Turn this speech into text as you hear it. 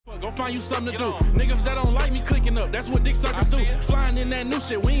go find you something to do. Niggas that don't like me clicking up, that's what dick suckers do. Flying in that new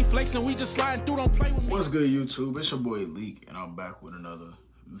shit, we ain't flexing, we just sliding through, don't play with me. What's good, YouTube? It's your boy Leak, and I'm back with another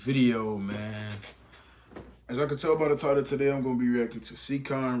video, man. As I can tell by the title today, I'm gonna be reacting to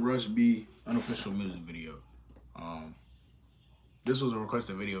Sickan Rush B unofficial music video. This was a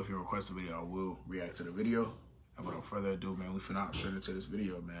requested video. If you request a video, I will react to the video. And without further ado, man, we finna hop straight into this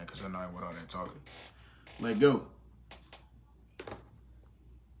video, man, because I know I ain't with all that talking. Let go.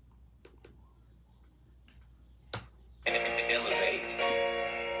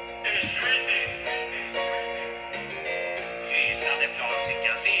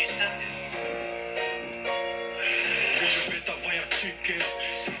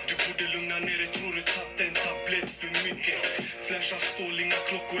 Flashar stål, inga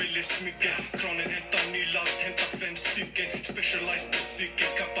klockor eller smycken. Kranen hämtar ny last, hämtar 5 stycken. Specialized på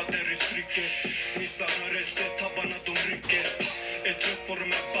cykel, kappa där du trycker. Missar rörelse, tabbarna de rycker. Är trött på de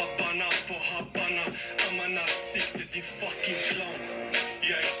här babbarna på habbarna. Ammarna sikte, din fucking clown.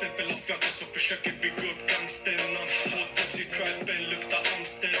 Jag är exempel av fjärtar som försöker bygga upp gangsternamn. Hotbox i trappen, luktar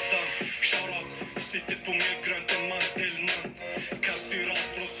Amsterdam. Shoutout, sitter på mer grönt än mandelmann. Kan styra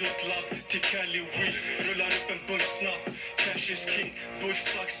från Zutlabb till Cali Weed. Rullar upp en bunt snabbt. Cash is king,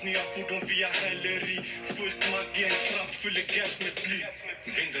 bullsax, nya fordon via hälleri. Fullt magg i en trapp, full gas med bly.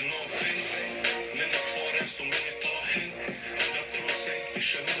 Vinden har vänt, men är kvar än som inget har hänt. 100%, vi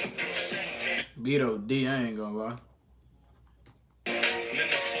kör 100%. Beto D, I ain't gonna lie. Men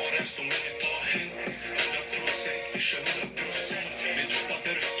är kvar än som inget har hänt. 100%, vi kör 100%. Vi droppar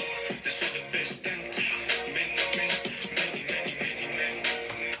där du står, det är så det bäst hänt.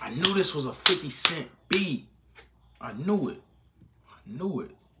 I knew this was a 50 Cent beat. I knew it.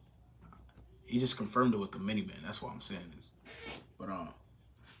 He just confirmed it with the Miniman. That's why I'm saying this. But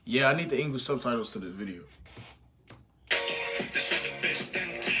yeah, I need the English subtitles to this video.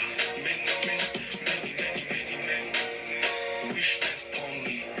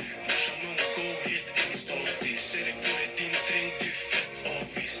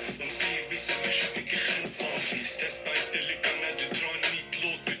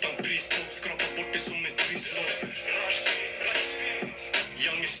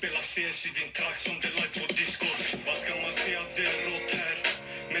 Spela CS i din trakt som det live på Discord. Vad ska man säga, det är rått här.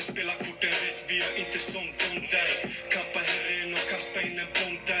 Men spela korten rätt, vi är inte som de där. Kappa herren och kasta in en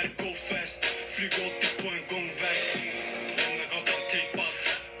bomb där. Go fast, flyga 80 på en gångväg. Lämna gatan tejpad.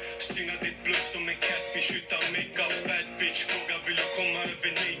 Syna ditt blod som en catfish utan makeup. Bad bitch, fråga vill du komma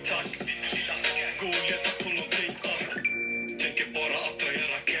över? Nej tack. Gå och leta på någon date up. Tänker bara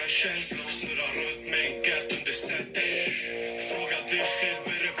attrahera cashen. Snurra runt med en gat under sätet. Fråga dig själv,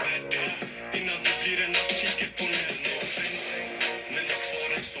 är det värt det? Innan du blir en artikel på nätet. Men är kvar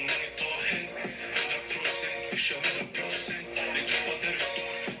än som inget har hänt. 100%, vi kör 100%. Vi droppar där du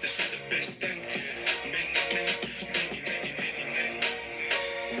står, det är så det bäst hänt. Men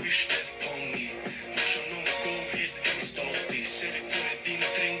wish death på me. Brorsan, någon gå helt gangstatig. Ser dig på dig, din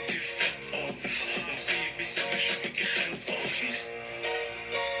dräng, du är fett avvis. De säger vissa verser, mycket skämt avvis.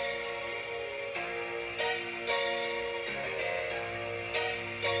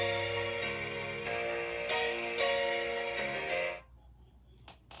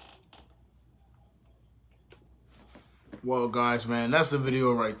 Well, guys, man, that's the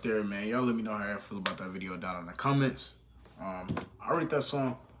video right there, man. Y'all let me know how you feel about that video down in the comments. I rate that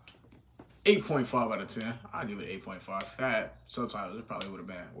song 8.5 out of 10. I'll give it 8.5. Fat subtitles, it probably would have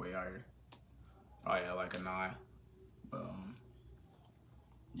been way higher. Oh yeah, like a 9. But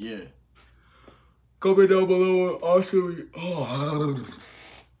yeah. Comment down below what I should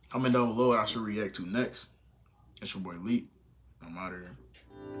comment down below what I should react to next. It's your boy Leak. I'm out of here.